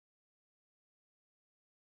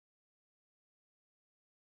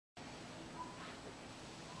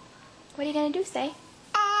What are you going to do, Say?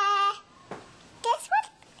 This one.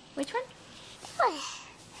 Which one? This one.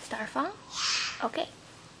 Starfall? Yeah. Okay.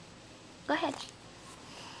 Go ahead.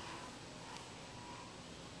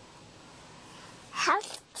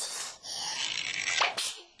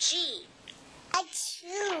 G. A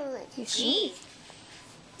shoe. You see?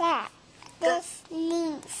 Yeah. This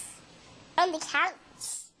leaves on the couch.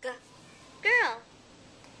 Girl.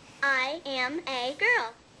 I am a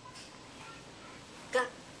girl.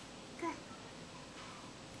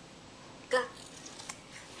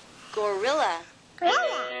 Gorilla.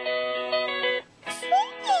 Gorilla. Yeah.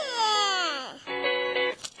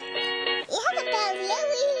 You have a belly. We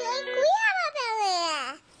have a belly.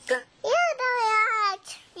 You have a belly on a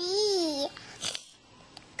tree.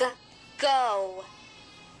 Go.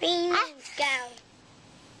 B means go.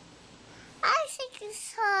 I think you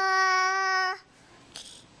saw.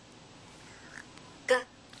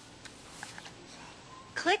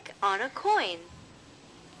 Click on a coin.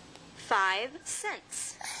 5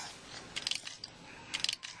 cents.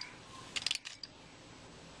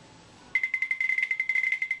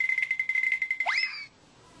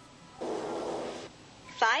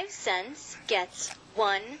 $5 gets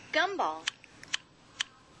 1 gumball.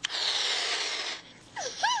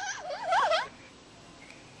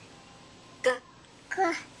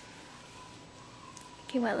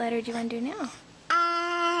 Okay, what letter do you want to do now?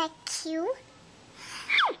 Q.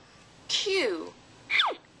 Q.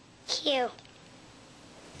 Q.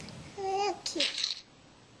 Q.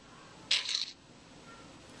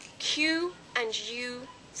 Q and U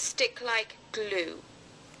stick like glue.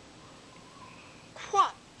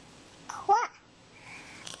 Qua. Qua.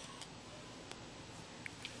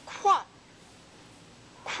 Qua.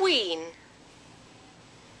 Queen.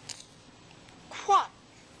 Qua.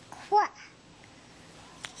 Qua.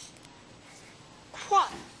 Qua.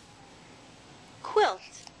 Quilt.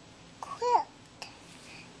 Quilt.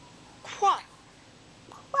 Qua.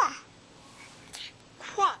 Qua.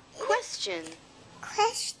 Qua. Question.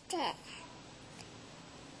 Question.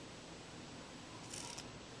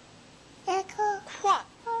 Echo. Qua.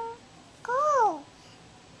 Go.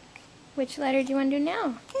 Which letter do you want to do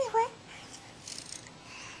now? This one.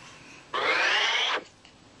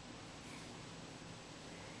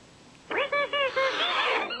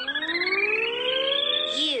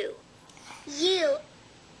 U. U.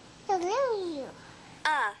 Hello, you.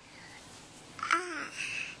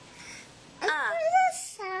 Under the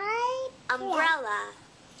side. Umbrella.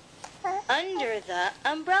 Under the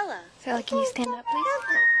umbrella. Selah, can you stand up, please?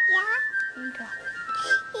 Yeah. There you go.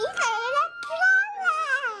 He's an umbrella.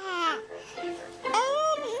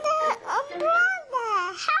 And the umbrella.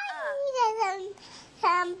 How do you the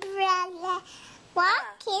umbrella?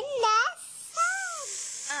 Walk in the sun.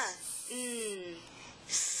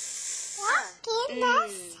 Walk in the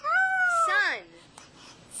sun. Sun.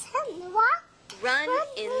 Sun. Walk. Run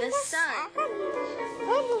in the sun. Run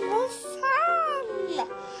in the sun.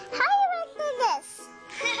 How do you run in this?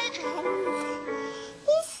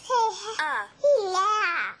 He said he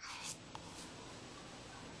laughed.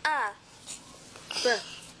 B.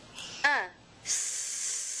 S.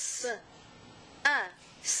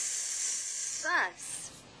 Us.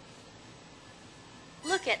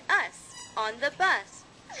 Look at us on the bus.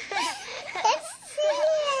 It's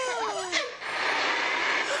Selah.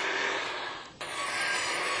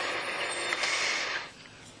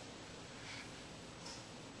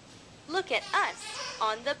 Look at us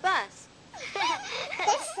on the bus.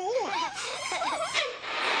 It's Selah.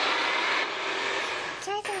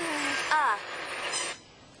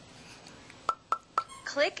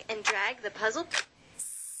 Click and drag the puzzle.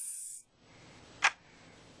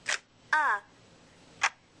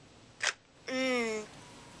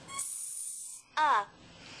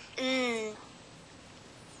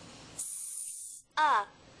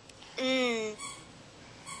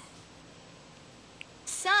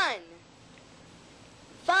 Sun.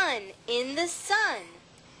 Fun in the sun.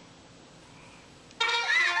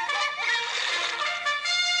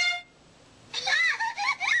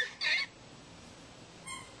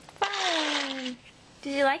 Fun.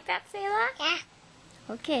 Did you like that, Selah? Yeah.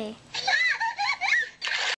 Okay.